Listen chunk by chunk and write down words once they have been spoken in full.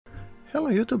Hello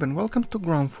YouTube and welcome to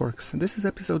GrunfWorks. This is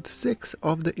episode 6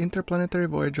 of the Interplanetary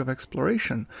Voyage of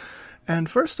Exploration. And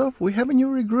first off, we have a new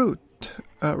recruit,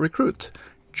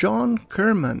 John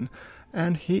Kerbin,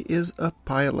 and he is a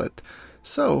pilot.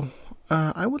 So,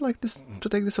 I would like to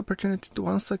take this opportunity to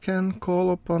once again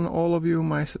call upon all of you,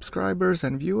 my subscribers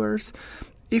and viewers.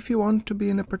 If you want to be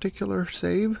in a particular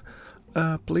save,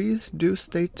 please do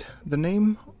state the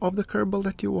name of the Kerbal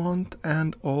that you want,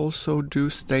 and also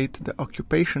do state the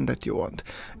occupation that you want,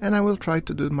 and I will try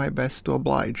to do my best to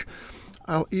oblige.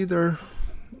 I'll either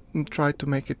try to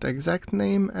make it the exact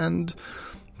name and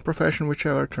profession,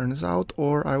 whichever turns out,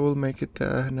 or I will make it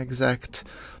an exact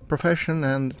profession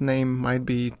and name might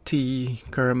be T.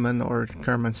 Kerbin or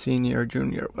Kerbin Senior,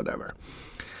 Junior, whatever.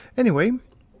 Anyway,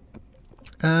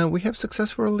 we have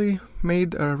successfully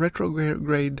made a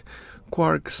retrograde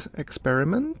quarks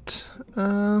experiment,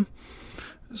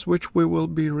 which we will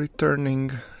be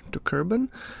returning to Kerbin,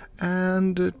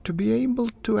 and to be able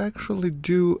to actually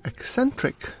do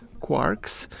eccentric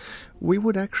quarks, we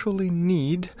would actually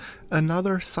need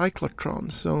another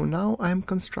cyclotron. So now I'm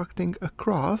constructing a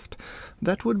craft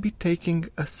that would be taking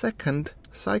a second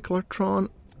cyclotron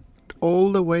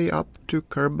all the way up to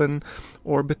Kerbin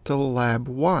Orbital Lab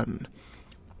 1.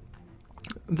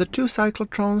 The two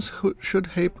cyclotrons should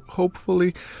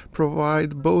hopefully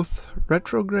provide both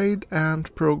retrograde and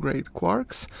prograde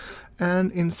quarks,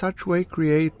 and in such way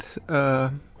create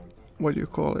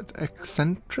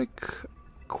eccentric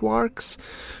quarks,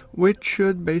 which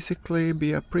should basically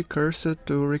be a precursor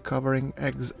to recovering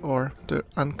to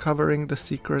uncovering the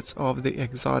secrets of the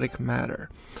exotic matter.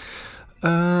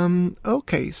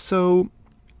 Okay, so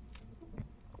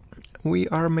we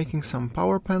are making some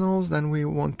power panels, then we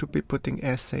want to be putting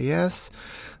SAS.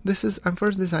 I'm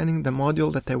first designing the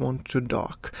module that I want to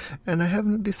dock, and I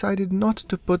have decided not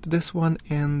to put this one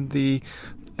in the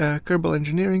Kerbal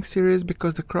engineering series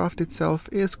because the craft itself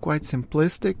is quite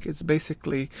simplistic. It's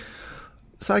basically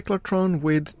cyclotron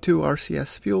with 2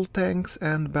 RCS fuel tanks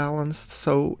and balanced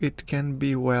so it can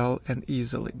be well and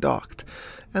easily docked.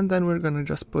 And then we're gonna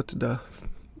just put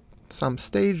some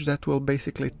stage that will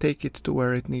basically take it to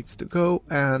where it needs to go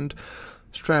and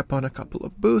strap on a couple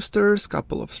of boosters,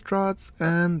 couple of struts,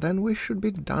 and then we should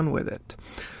be done with it.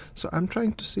 So I'm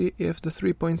trying to see if the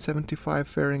 3.75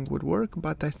 fairing would work,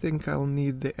 but I think I'll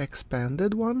need the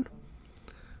expanded one.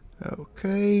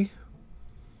 Okay,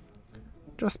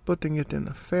 just putting it in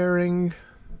a fairing.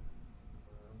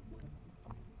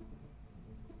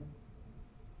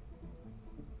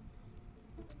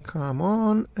 Come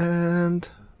on, and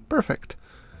perfect.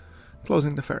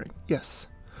 Closing the fairing, yes.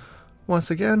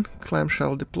 Once again,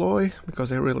 clamshell deploy,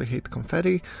 because I really hate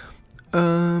confetti.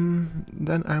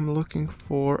 Then I'm looking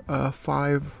for a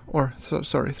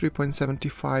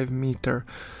 3.75 meter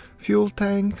fuel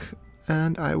tank,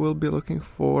 and I will be looking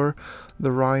for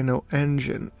the Rhino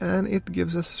engine, and it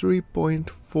gives us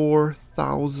 3.4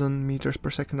 thousand meters per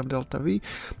second of delta V,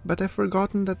 but I've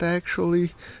forgotten that I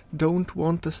actually don't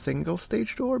want a single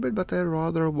stage to orbit, but I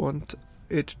rather want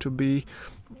it to be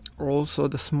also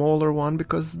the smaller one,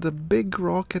 because the big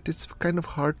rocket is kind of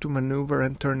hard to maneuver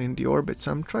and turn in the orbit.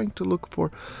 So I'm trying to look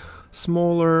for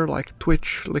smaller, like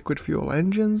Twitch liquid fuel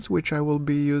engines, which I will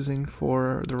be using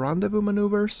for the rendezvous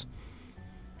maneuvers.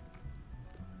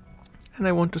 And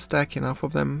I want to stack enough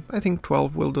of them. I think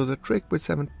 12 will do the trick, with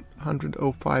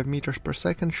 705 meters per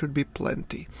second should be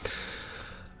plenty.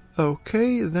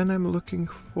 Okay, then I'm looking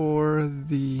for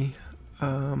the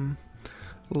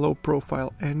low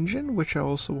profile engine, which I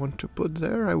also want to put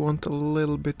there. I want a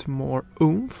little bit more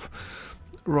oomph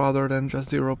rather than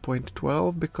just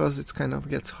 0.12, because it kind of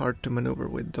gets hard to maneuver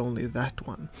with only that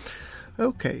one.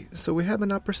 Okay, so we have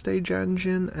an upper stage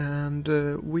engine, and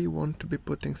we want to be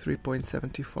putting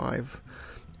 3.75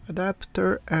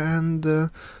 adapter, and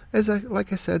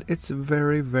like I said, it's a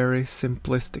very, very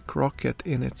simplistic rocket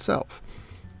in itself,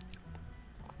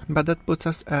 but that puts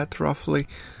us at roughly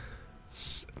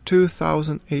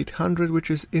 2,800, which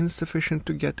is insufficient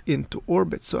to get into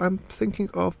orbit. So I'm thinking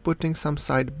of putting some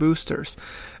side boosters,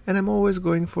 and I'm always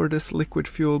going for this liquid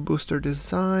fuel booster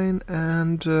design,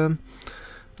 and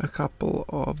a couple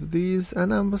of these,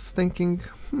 and I was thinking,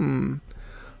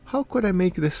 how could I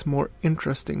make this more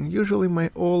interesting? Usually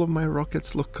all of my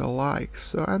rockets look alike,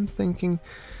 so I'm thinking,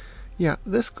 yeah,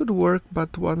 this could work,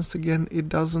 but once again it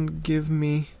doesn't give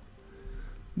me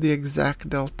the exact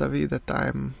delta V that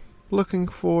I'm looking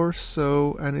for,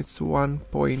 and it's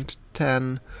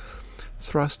 1.10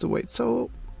 thrust to weight. So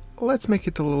let's make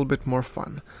it a little bit more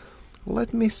fun.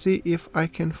 Let me see if I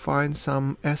can find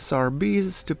some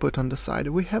SRBs to put on the side.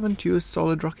 We haven't used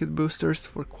solid rocket boosters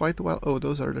for quite a while. Oh,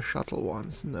 those are the Shuttle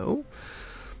ones. No.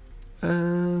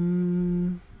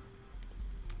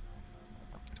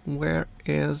 Where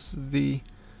is the...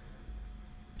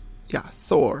 yeah,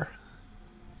 Thor.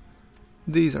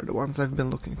 These are the ones I've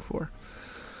been looking for.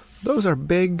 Those are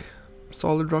big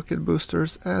solid rocket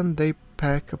boosters, and they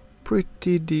pack a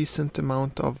pretty decent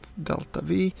amount of delta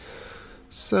V.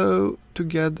 So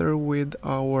together with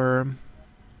our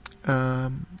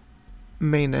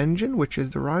main engine, which is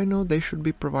the Rhino, they should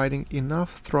be providing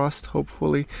enough thrust,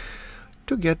 hopefully,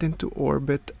 to get into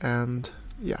orbit. And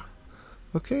yeah,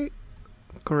 okay,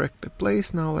 correctly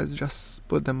placed. Now let's just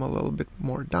put them a little bit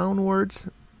more downwards.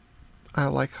 I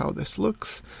like how this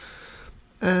looks,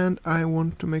 and I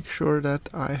want to make sure that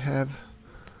I have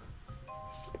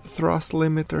thrust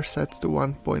limiter set to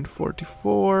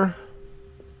 1.44,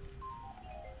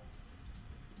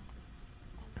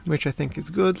 which I think is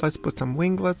good. Let's put some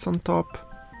winglets on top.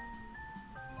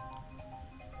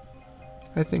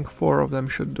 I think 4 of them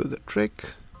should do the trick.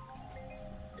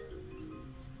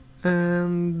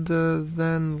 And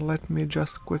then let me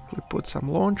just quickly put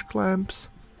some launch clamps.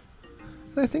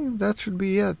 And I think that should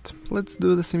be it. Let's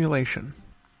do the simulation.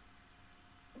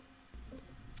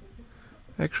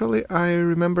 Actually, I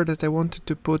remember that I wanted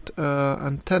to put an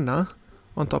antenna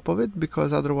on top of it,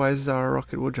 because otherwise our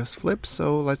rocket would just flip,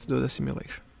 so let's do the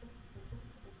simulation.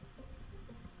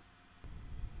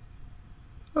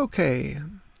 Okay,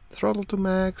 throttle to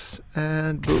max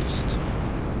and boost.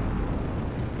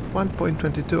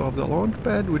 1.22 of the launch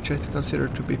pad, which I consider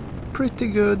to be pretty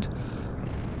good.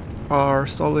 Our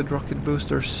solid rocket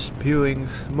booster spewing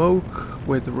smoke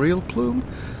with real plume,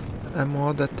 a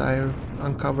mod that I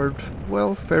uncovered,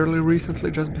 well, fairly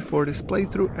recently, just before this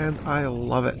playthrough, and I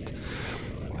love it.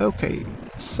 Okay,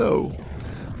 so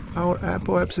our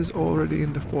apoapse is already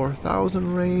in the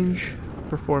 4000 range,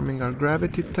 performing our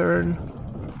gravity turn.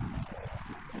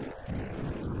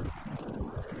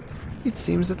 It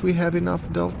seems that we have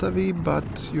enough delta V,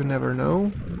 but you never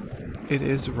know. It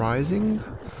is rising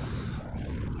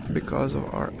because of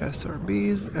our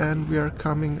SRBs, and we are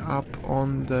coming up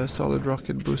on the solid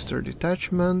rocket booster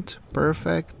detachment.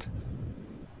 Perfect.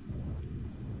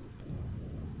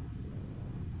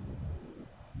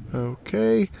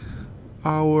 Okay,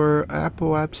 our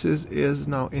apoapsis is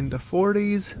now in the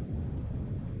 40s,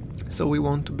 so we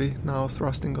want to be now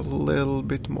thrusting a little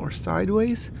bit more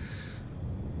sideways.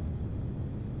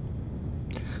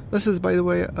 This is, by the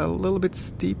way, a little bit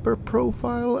steeper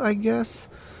profile, I guess,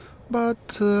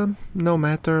 but no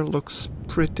matter, looks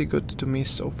pretty good to me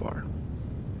so far.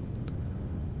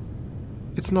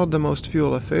 It's not the most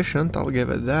fuel efficient, I'll give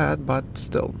it that, but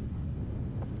still.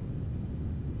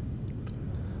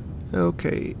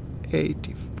 Okay,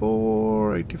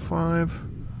 84, 85,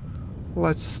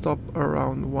 let's stop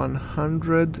around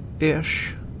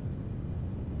 100-ish.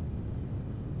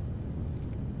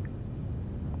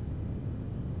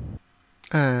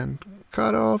 And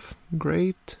cut off,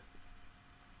 great.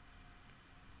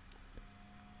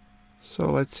 So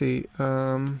let's see,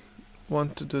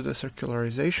 want to do the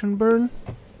circularization burn.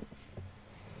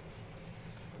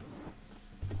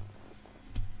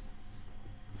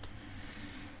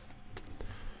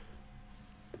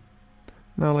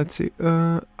 Now let's see,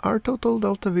 our total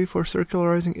delta V for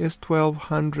circularizing is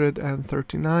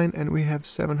 1239, and we have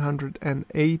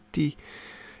 780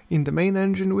 in the main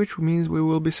engine, which means we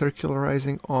will be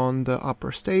circularizing on the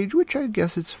upper stage, which I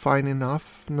guess is fine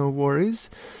enough, no worries.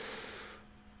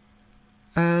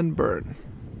 And burn.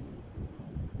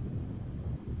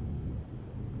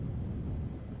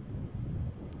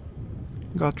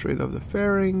 Got rid of the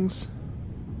fairings.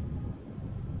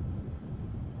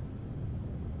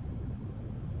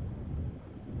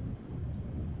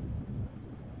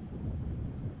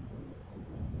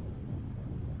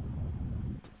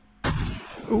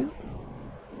 Ooh.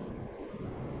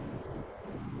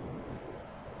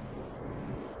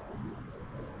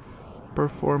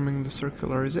 Performing the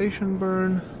circularization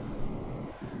burn.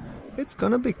 It's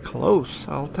gonna be close,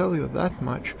 I'll tell you that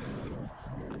much.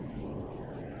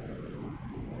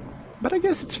 But I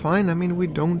guess it's fine, I mean, we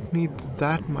don't need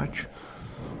that much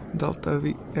delta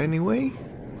V anyway.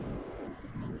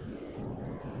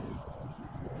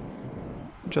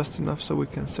 Just enough so we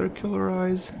can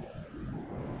circularize.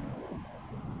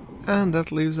 And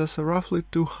that leaves us roughly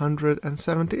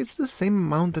 270. It's the same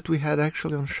amount that we had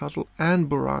actually on Shuttle and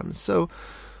Buran, so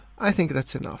I think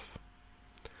that's enough.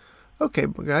 Okay,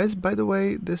 guys, by the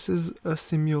way, this is a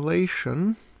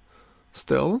simulation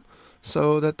still,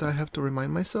 so that I have to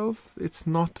remind myself, it's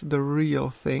not the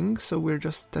real thing, so we're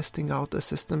just testing out the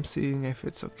system, seeing if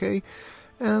it's okay,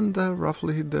 and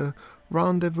roughly the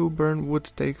rendezvous burn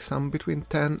would take some between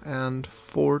 10 and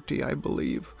 40, I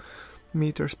believe,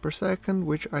 meters per second,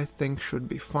 which I think should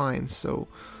be fine. So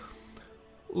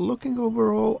looking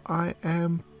overall, I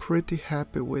am pretty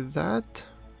happy with that.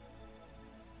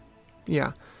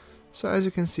 Yeah, so as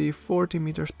you can see, 40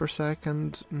 meters per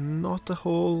second, not a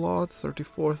whole lot,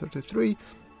 34, 33,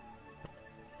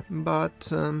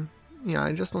 but yeah,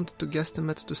 I just wanted to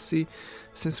guesstimate to see,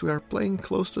 since we are playing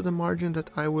close to the margin,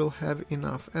 that I will have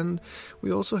enough. And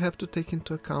we also have to take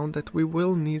into account that we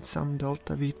will need some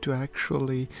delta V to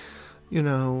actually, you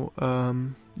know,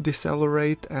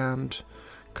 decelerate and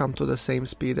come to the same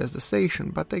speed as the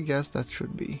station, but I guess that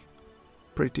should be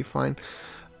pretty fine.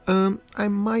 I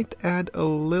might add a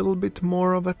little bit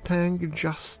more of a tank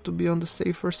just to be on the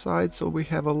safer side, so we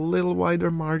have a little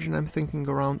wider margin. I'm thinking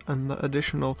around an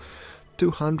additional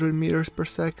 200 meters per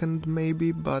second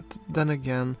maybe, but then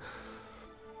again,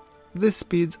 these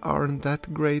speeds aren't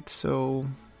that great, so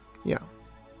yeah.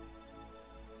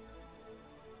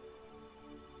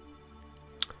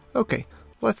 Okay,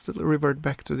 let's revert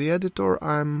back to the editor.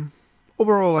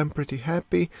 Overall I'm pretty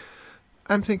happy.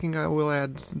 I'm thinking I will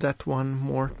add that one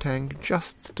more tank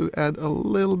just to add a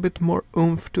little bit more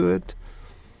oomph to it.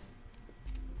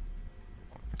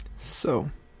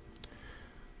 So,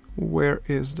 where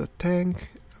is the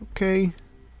tank? Okay,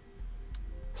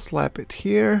 slap it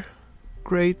here.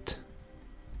 Great.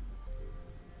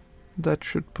 That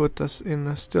should put us in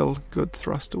a still good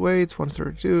thrust away. It's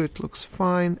 132, it looks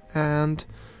fine, and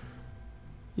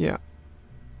yeah.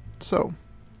 So,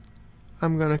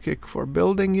 I'm gonna kick for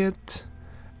building it,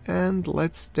 and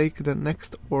let's take the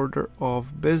next order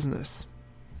of business.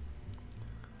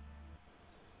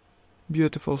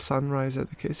 Beautiful sunrise at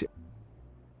the case.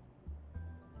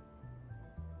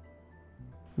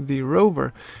 The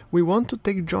rover. We want to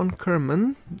take John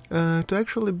Kerman to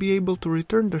actually be able to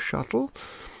return the shuttle.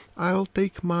 I'll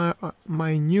take my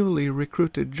newly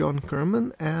recruited John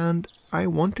Kerman, and I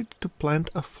wanted to plant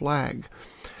a flag.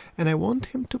 And I want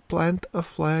him to plant a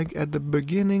flag at the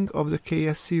beginning of the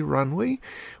KSC runway,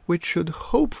 which should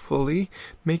hopefully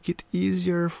make it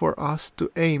easier for us to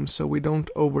aim so we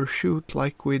don't overshoot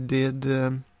like we did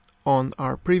on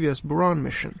our previous Buran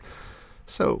mission.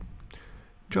 So,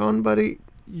 John buddy,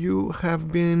 you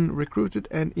have been recruited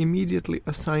and immediately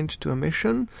assigned to a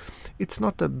mission. It's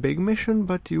not a big mission,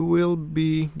 but you will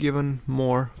be given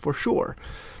more for sure.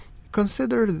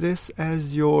 Consider this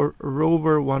as your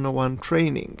Rover 101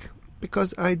 training,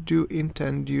 because I do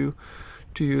intend to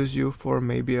use you for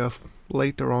maybe a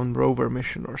later on rover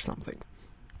mission or something.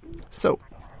 So,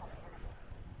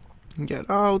 get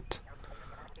out,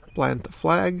 plant the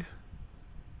flag,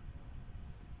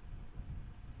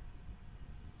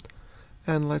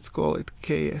 and let's call it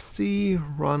KSC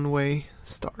runway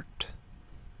start.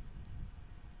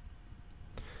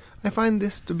 I find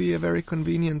this to be a very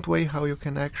convenient way how you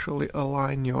can actually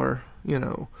align your,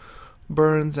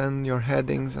 burns and your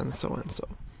headings and so and so.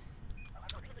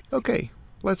 Okay,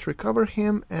 let's recover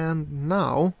him, and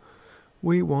now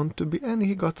we want to be, and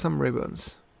he got some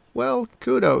ribbons. Well,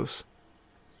 kudos.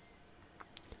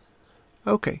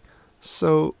 Okay,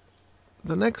 so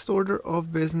the next order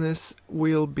of business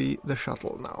will be the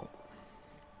shuttle now.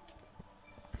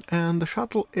 And the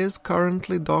shuttle is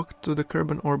currently docked to the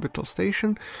Kerbin Orbital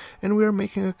Station, and we are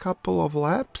making a couple of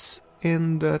laps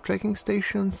in the tracking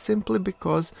station simply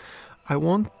because I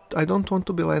don't want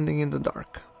to be landing in the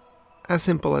dark. As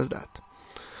simple as that.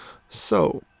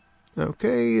 So,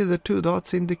 okay, the two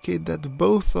dots indicate that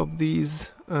both of these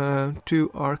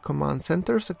two are command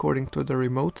centers according to the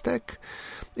remote tech.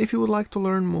 If you would like to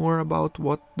learn more about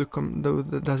what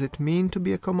does it mean to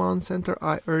be a command center,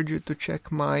 I urge you to check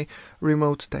my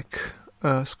remote tech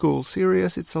school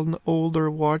series. It's an older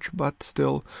watch, but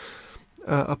still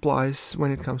applies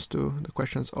when it comes to the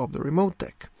questions of the remote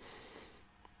tech.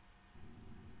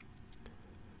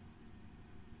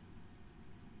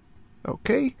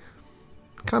 Okay,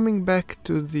 coming back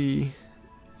to the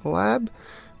lab,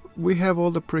 we have all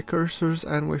the precursors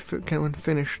and we can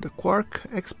finish the quark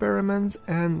experiments,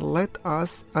 and let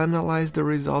us analyze the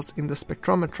results in the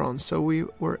spectrometron. So we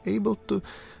were able to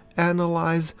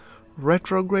analyze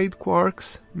retrograde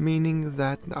quarks, meaning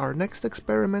that our next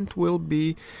experiment will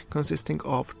be consisting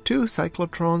of 2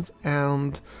 cyclotrons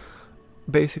and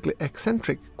basically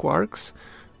eccentric quarks,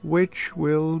 which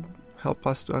will help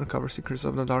us to uncover secrets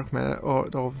of the dark matter, or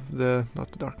of the, not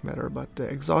the dark matter, but the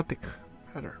exotic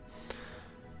matter.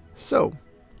 So,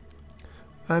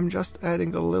 I'm just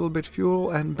adding a little bit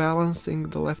fuel and balancing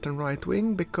the left and right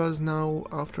wing, because now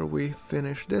after we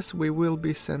finish this we will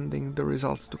be sending the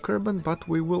results to Kerbin, but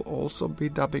we will also be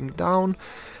dubbing down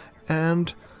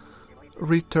and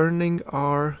returning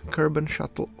our Kerbin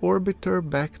shuttle orbiter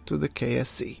back to the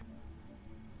KSC.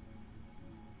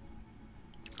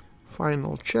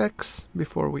 Final checks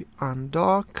before we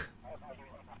undock.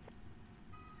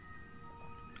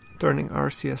 Turning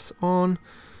RCS on,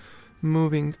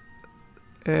 moving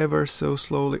ever so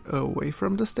slowly away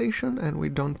from the station, and we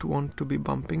don't want to be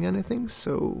bumping anything,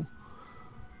 so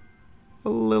a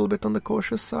little bit on the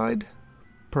cautious side.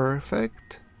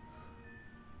 Perfect.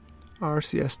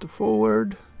 RCS to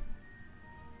forward.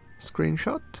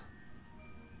 Screenshot.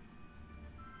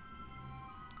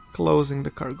 Closing the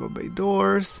cargo bay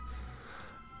doors.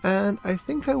 And I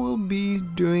think I will be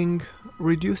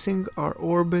reducing our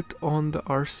orbit on the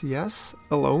RCS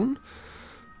alone.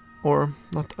 Or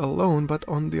not alone, but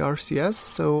on the RCS,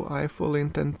 so I fully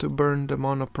intend to burn the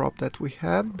monoprop that we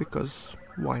have, because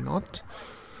why not?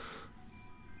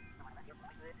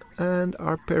 And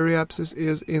our periapsis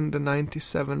is in the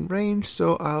 97 range,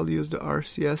 so I'll use the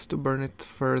RCS to burn it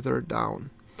further down.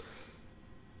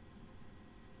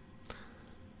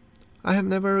 I have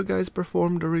never, guys,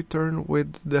 performed a return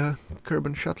with the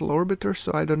Kerbin Shuttle orbiter,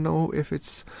 so I don't know if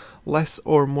it's less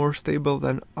or more stable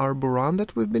than our Buran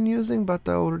that we've been using, but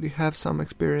I already have some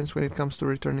experience when it comes to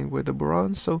returning with the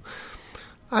Buran, so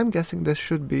I'm guessing this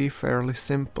should be fairly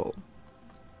simple.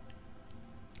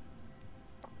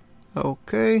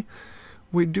 Okay,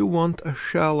 we do want a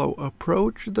shallow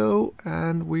approach though,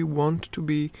 and we want to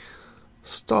be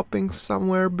stopping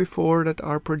somewhere before that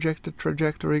our projected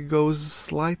trajectory goes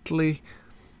slightly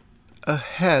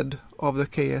ahead of the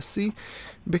KSC,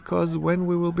 because when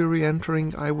we will be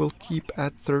re-entering I will keep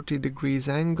at 30 degrees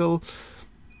angle,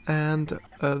 and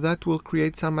that will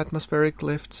create some atmospheric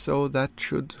lift, so that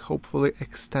should hopefully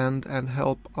extend and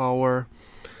help our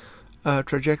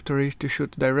trajectory to shoot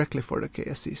directly for the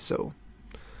KSC. So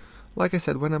like I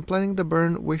said, when I'm planning the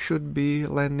burn, we should be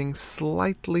landing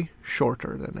slightly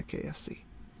shorter than the KSC.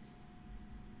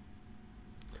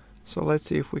 So let's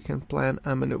see if we can plan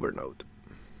a maneuver node.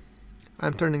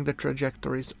 I'm turning the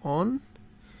trajectories on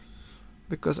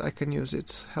because I can use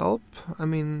its help. I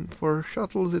mean, for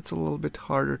shuttles it's a little bit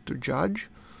harder to judge.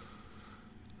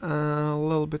 A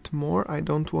little bit more. I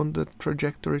don't want the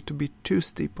trajectory to be too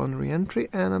steep on re-entry,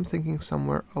 and I'm thinking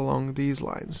somewhere along these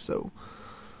lines. So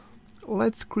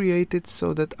let's create it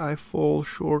so that I fall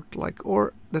short,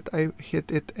 or that I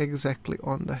hit it exactly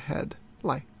on the head.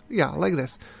 Like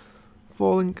this.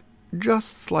 Falling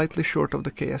just slightly short of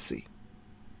the KSC.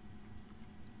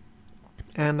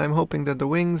 And I'm hoping that the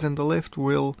wings and the lift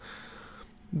will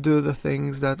do the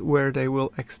things where they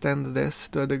will extend this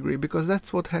to a degree, because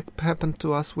that's what happened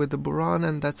to us with the Buran,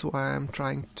 and that's why I'm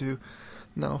trying to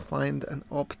now find an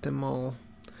optimal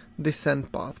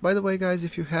descent path. By the way, guys,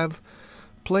 if you have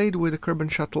played with the Kerbin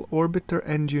Shuttle Orbiter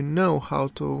and you know how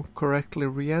to correctly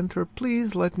re-enter,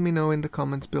 please let me know in the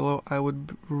comments below. I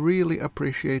would really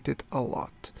appreciate it a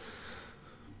lot.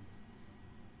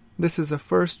 This is a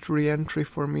first re-entry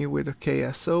for me with a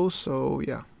KSO, so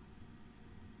yeah.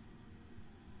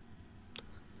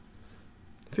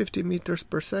 50 meters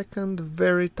per second,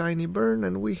 very tiny burn,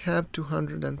 and we have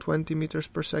 220 meters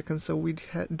per second, so we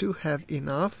do have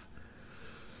enough.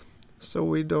 So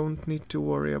we don't need to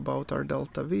worry about our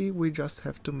delta V, we just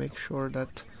have to make sure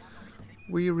that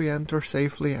we re-enter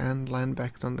safely and land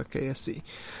back on the KSC.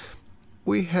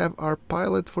 We have our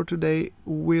pilot for today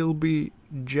will be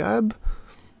Jeb.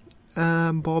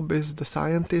 Bob is the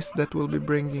scientist that will be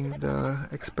bringing the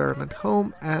experiment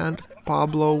home, and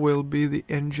Pablo will be the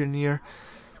engineer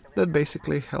that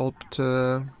basically helped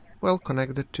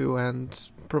connect the two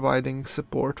and providing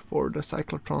support for the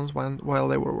cyclotrons while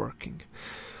they were working.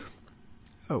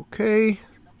 Okay,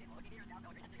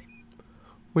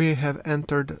 we have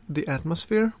entered the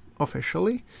atmosphere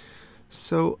officially,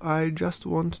 so I just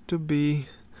want to be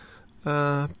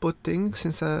putting,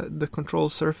 since the control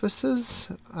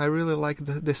surfaces, I really like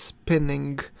the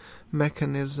spinning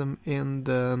mechanism in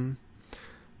the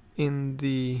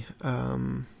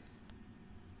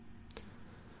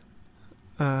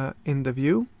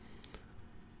view.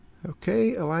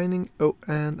 Okay, aligning. Oh,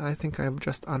 and I think I've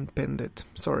just unpinned it.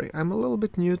 Sorry, I'm a little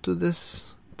bit new to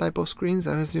this type of screens.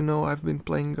 As you know, I've been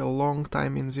playing a long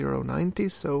time in 090,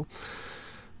 so...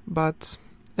 But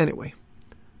anyway,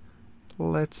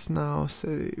 let's now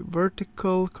say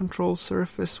vertical control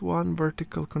surface 1,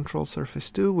 vertical control surface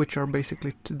 2, which are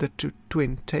basically the two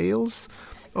twin tails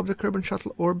of the Kerbin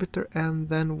Shuttle Orbiter, and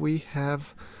then we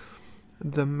have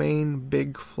the main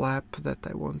big flap that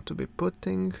I want to be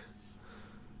putting.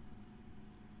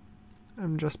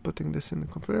 I'm just putting this in the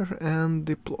configuration and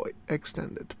deploy,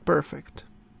 extended, perfect.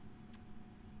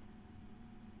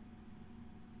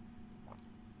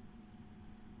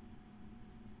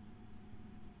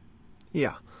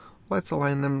 Yeah, let's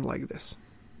align them like this.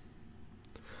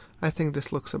 I think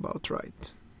this looks about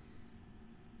right.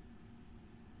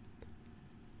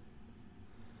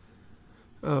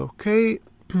 Okay,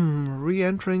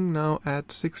 re-entering now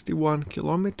at 61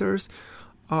 kilometers.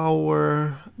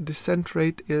 Our descent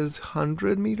rate is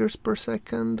 100 meters per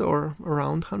second, or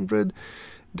around 100.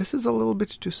 This is a little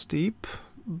bit too steep,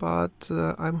 but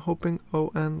I'm hoping...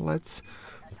 Oh, and let's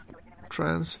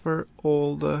transfer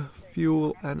all the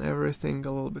fuel and everything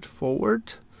a little bit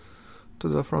forward to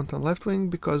the front and left wing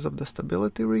because of the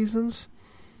stability reasons.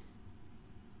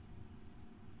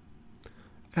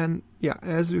 And yeah,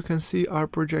 as you can see, our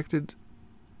projected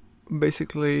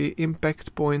basically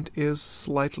impact point is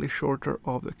slightly shorter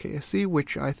of the KSE,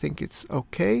 which I think it's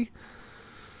okay.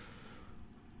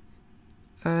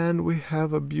 And we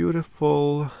have a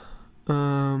beautiful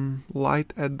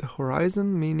light at the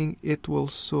horizon, meaning it will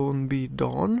soon be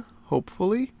dawn,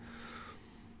 hopefully.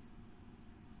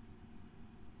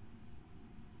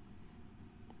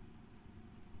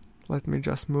 Let me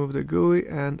just move the GUI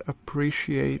and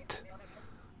appreciate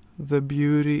the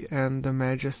beauty and the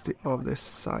majesty of this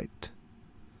site.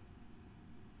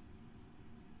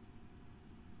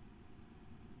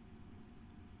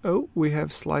 Oh, we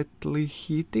have slightly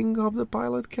heating of the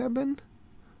pilot cabin.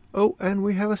 Oh, and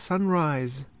we have a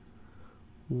sunrise.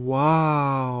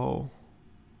 Wow.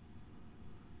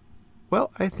 Well,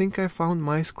 I think I found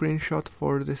my screenshot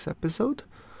for this episode.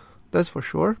 That's for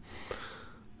sure.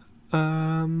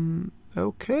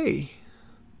 Okay.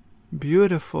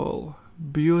 Beautiful.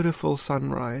 Beautiful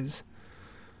sunrise.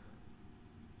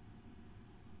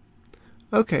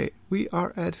 Okay, we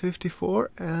are at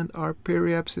 54 and our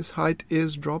periapsis height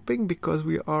is dropping because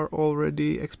we are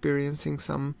already experiencing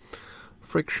some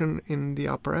friction in the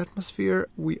upper atmosphere.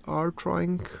 We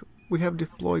have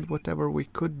deployed whatever we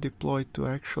could deploy to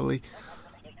actually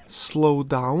slow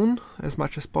down as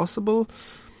much as possible.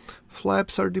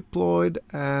 Flaps are deployed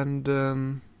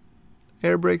and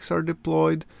air brakes are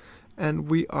deployed, and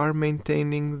we are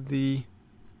maintaining the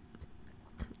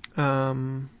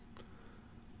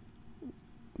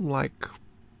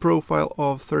profile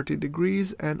of 30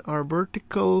 degrees, and our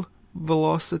vertical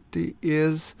velocity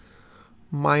is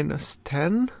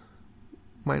 -10,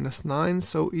 -9,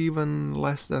 so even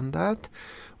less than that,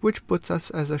 which puts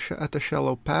us at a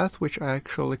shallow path, which I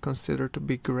actually consider to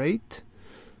be great.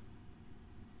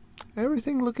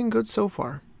 Everything looking good so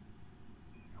far.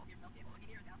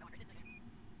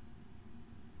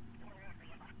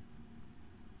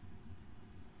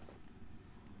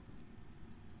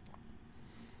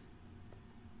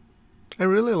 I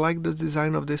really like the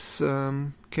design of this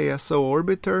KSO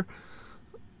orbiter.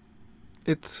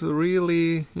 It's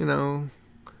really, you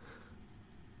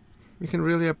can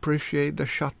really appreciate the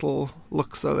shuttle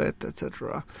looks of it,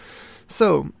 etc.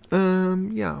 So,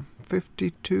 yeah,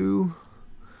 52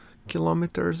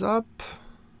 kilometers up,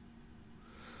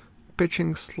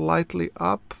 pitching slightly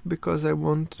up because I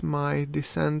want my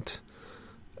descent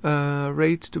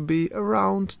rate to be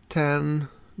around 10,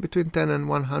 between 10 and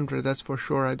 100, that's for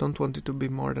sure. I don't want it to be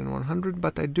more than 100,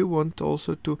 but I do want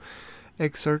also to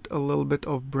exert a little bit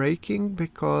of braking,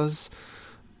 because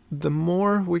the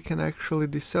more we can actually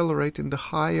decelerate in the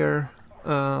higher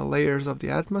layers of the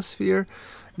atmosphere,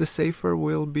 the safer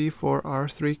will be for our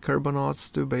 3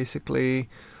 Kerbonauts to basically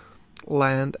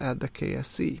land at the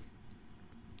KSE.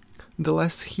 The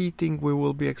less heating we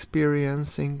will be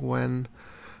experiencing when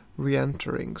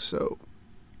re-entering, so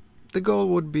the goal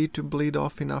would be to bleed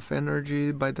off enough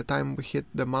energy. By the time we hit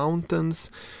the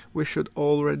mountains, we should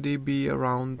already be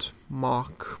around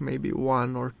Mach maybe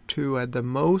 1 or 2 at the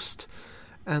most,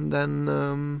 and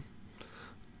then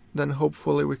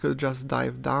hopefully we could just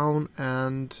dive down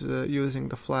and using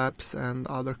the flaps and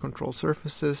other control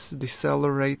surfaces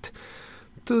decelerate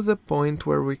to the point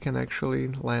where we can actually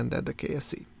land at the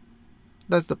KSE.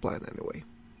 That's the plan anyway.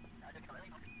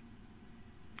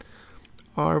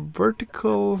 Our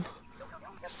vertical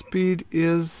speed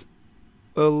is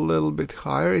a little bit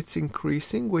higher, it's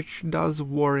increasing, which does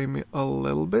worry me a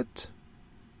little bit.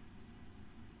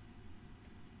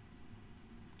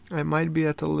 I might be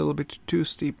at a little bit too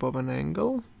steep of an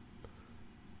angle,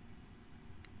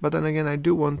 but then again I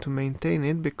do want to maintain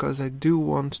it because I do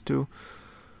want to,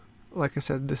 like I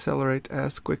said, decelerate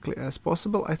as quickly as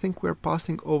possible. I think we're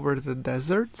passing over the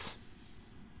deserts.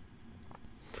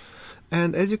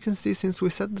 And as you can see, since we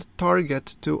set the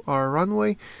target to our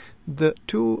runway, the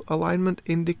 2 alignment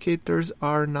indicators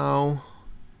are now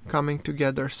coming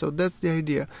together. So that's the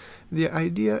idea. The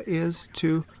idea is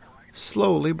to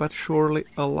slowly but surely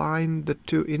align the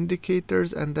 2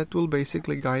 indicators, and that will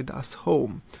basically guide us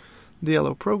home. The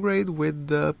yellow prograde with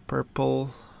the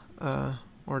purple,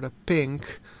 or the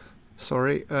pink,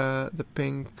 the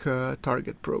pink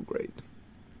target prograde.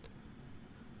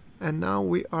 and now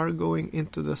we are going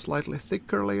into the slightly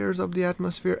thicker layers of the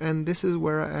atmosphere, and this is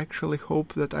where I actually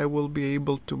hope that I will be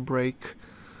able to brake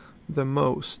the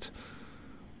most.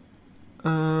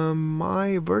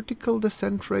 My vertical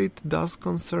descent rate does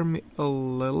concern me a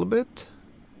little bit.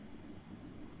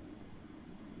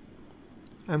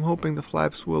 I'm hoping the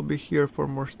flaps will be here for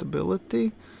more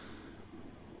stability.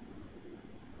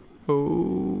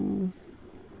 Oh.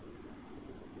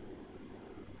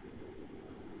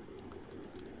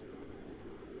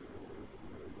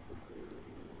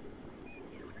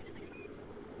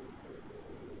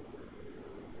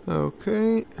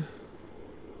 Okay.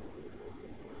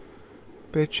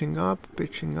 Pitching up.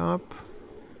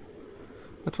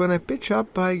 But when I pitch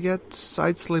up, I get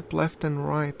side slip left and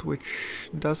right, which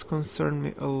does concern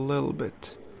me a little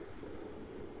bit.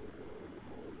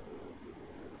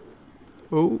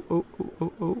 Oh.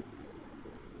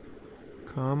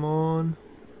 Come on.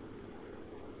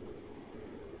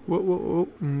 Whoa.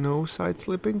 No side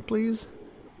slipping, please.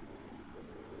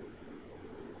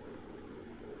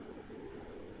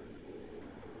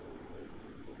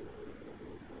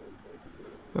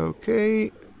 Okay,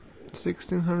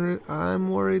 1600. I'm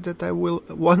worried that I will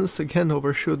once again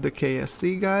overshoot the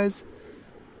KSC, guys.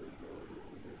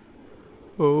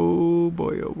 Oh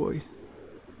boy.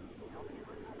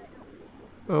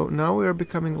 Oh, now we are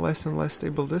becoming less and less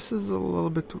stable. This is a little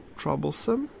bit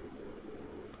troublesome.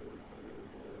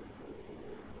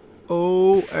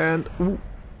 Oh, and ooh.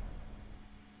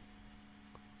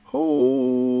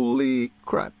 Holy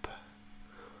crap.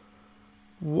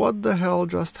 What the hell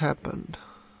just happened?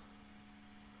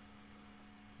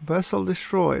 Vessel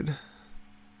destroyed.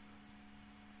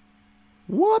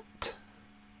 What?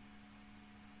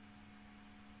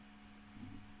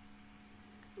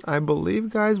 I believe,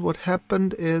 guys, what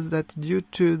happened is that due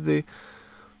to the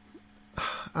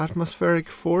atmospheric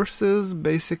forces,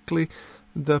 basically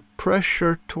the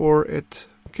pressure tore it.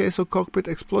 Okay, so cockpit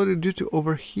exploded due to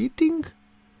overheating?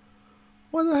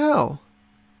 What the hell?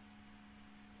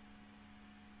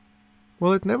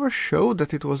 Well, it never showed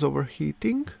that it was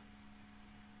overheating.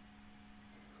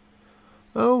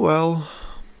 Oh well,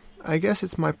 I guess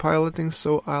it's my piloting,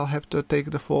 so I'll have to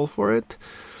take the fall for it.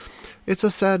 It's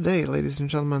a sad day, ladies and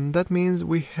gentlemen. That means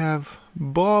we have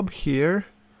Bob here,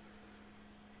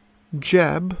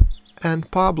 Jeb, and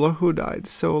Pablo who died.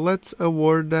 So let's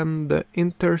award them the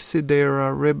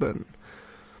Intersidera ribbon.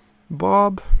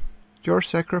 Bob, your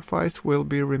sacrifice will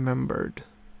be remembered.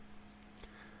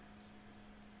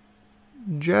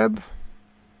 Jeb,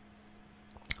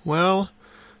 well,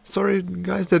 sorry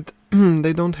guys that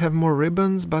they don't have more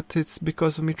ribbons, but it's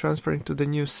because of me transferring to the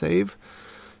new save.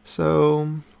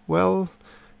 So, well,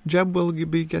 Jeb will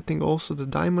be getting also the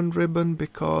diamond ribbon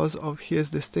because of his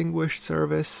distinguished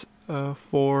service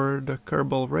for the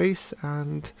Kerbal race,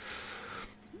 and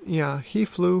yeah, he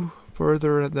flew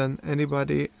further than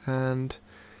anybody and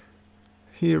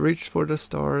he reached for the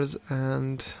stars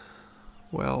and,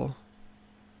 well,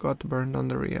 got burned on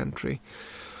the re-entry.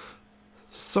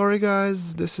 Sorry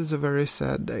guys, this is a very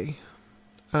sad day.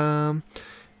 I'll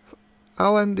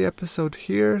end the episode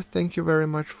here. Thank you very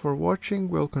much for watching.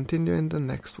 We'll continue in the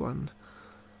next one.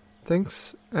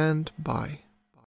 Thanks and bye.